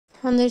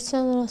HANDE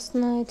last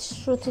night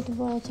shooted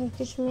by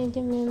Turkish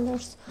media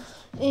members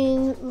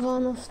in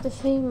one of the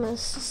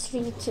famous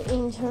streets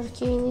in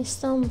Turkey, in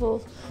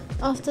Istanbul.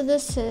 After the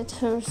set,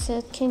 her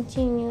set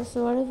continues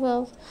very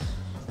well,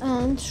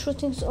 and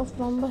shootings of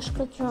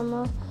Bambaşka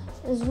drama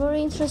is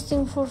very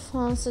interesting for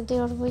fans. They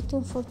are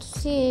waiting for to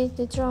see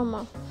the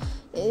drama.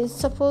 It's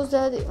supposed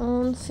that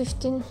on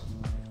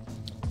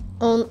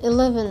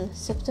 11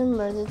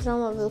 September, the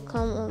drama will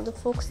come on the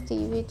Fox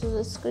TV to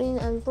the screen,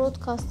 and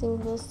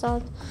broadcasting will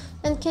start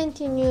and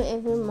continue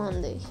every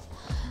Monday.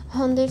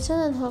 HANDE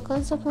and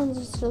HAKAN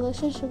SAPANCI's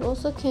relationship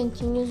also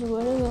continues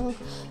very well,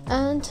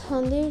 and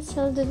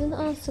HANDE didn't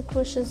answer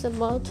questions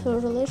about her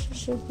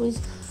relationship with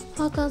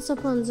HAKAN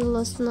SAPANCI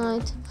last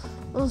night.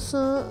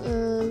 Also,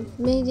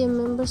 media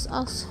members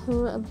asked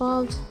her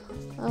about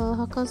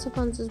HAKAN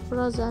SAPANCI's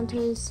brother and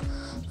his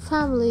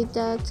family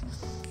that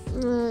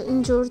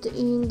injured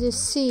in the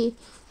sea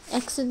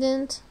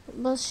accident,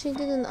 but she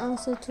didn't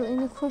answer to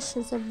any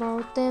questions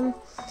about them,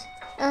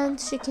 and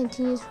she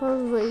continued her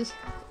way.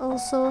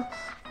 Also,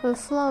 her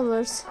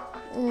flowers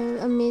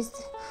amazed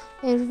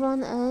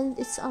everyone, and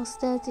it's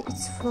asked that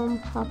it's from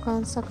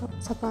HAKAN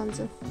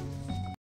SAPANCI.